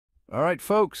All right,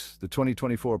 folks, the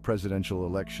 2024 presidential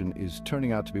election is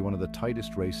turning out to be one of the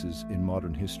tightest races in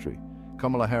modern history.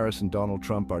 Kamala Harris and Donald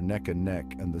Trump are neck and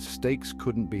neck, and the stakes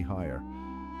couldn't be higher.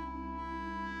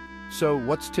 So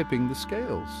what's tipping the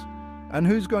scales? And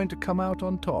who's going to come out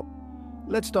on top?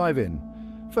 Let's dive in.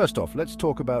 First off, let's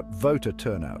talk about voter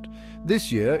turnout.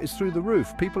 This year is through the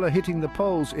roof. People are hitting the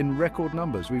polls in record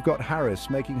numbers. We've got Harris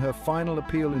making her final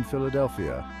appeal in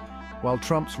Philadelphia, while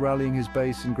Trump's rallying his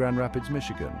base in Grand Rapids,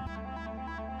 Michigan.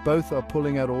 Both are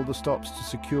pulling out all the stops to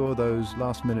secure those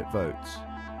last-minute votes.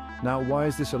 Now, why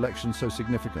is this election so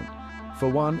significant? For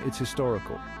one, it's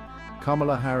historical.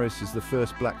 Kamala Harris is the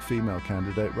first black female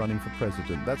candidate running for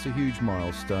president. That's a huge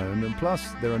milestone, and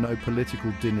plus, there are no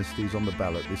political dynasties on the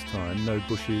ballot this time. No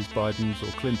Bushes, Bidens,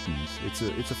 or Clintons.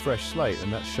 It's a fresh slate,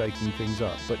 and that's shaking things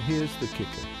up. But here's the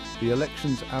kicker. The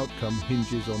election's outcome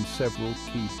hinges on several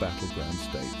key battleground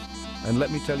states. And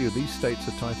let me tell you, these states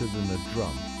are tighter than a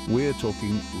drum. We're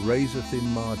talking razor-thin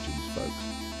margins,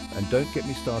 folks. And don't get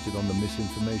me started on the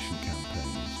misinformation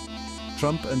campaigns.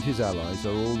 Trump and his allies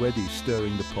are already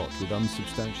stirring the pot with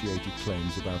unsubstantiated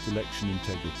claims about election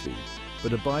integrity.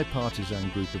 But a bipartisan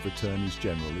group of attorneys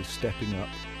general is stepping up,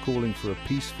 calling for a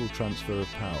peaceful transfer of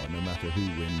power no matter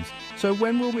who wins. So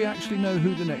when will we actually know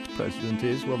who the next president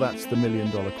is? Well, that's the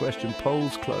million-dollar question.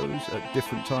 Polls close at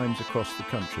different times across the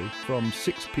country, from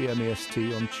 6 p.m.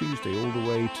 EST on Tuesday all the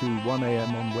way to 1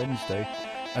 a.m. on Wednesday.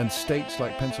 And states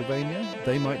like Pennsylvania,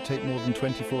 they might take more than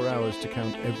 24 hours to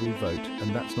count every vote,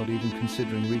 and that's not even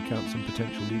considering recounts and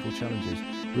potential legal challenges.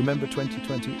 Remember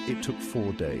 2020? It took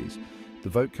 4 days. The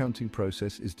vote counting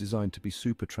process is designed to be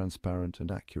super transparent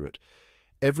and accurate.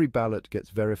 Every ballot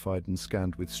gets verified and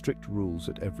scanned with strict rules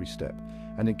at every step.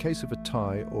 And in case of a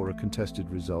tie or a contested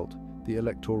result, the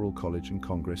Electoral College and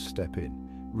Congress step in.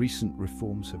 Recent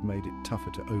reforms have made it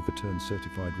tougher to overturn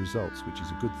certified results, which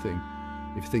is a good thing.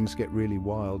 If things get really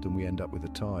wild and we end up with a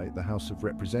tie, the House of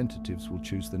Representatives will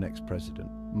choose the next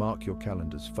president. Mark your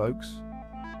calendars, folks.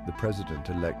 The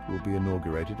president-elect will be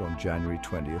inaugurated on January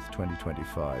 20th,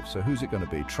 2025. So who's it going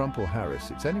to be, Trump or Harris?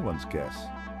 It's anyone's guess.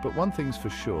 But one thing's for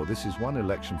sure, this is one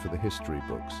election for the history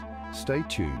books. Stay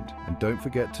tuned and don't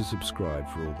forget to subscribe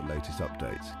for all the latest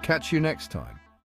updates. Catch you next time.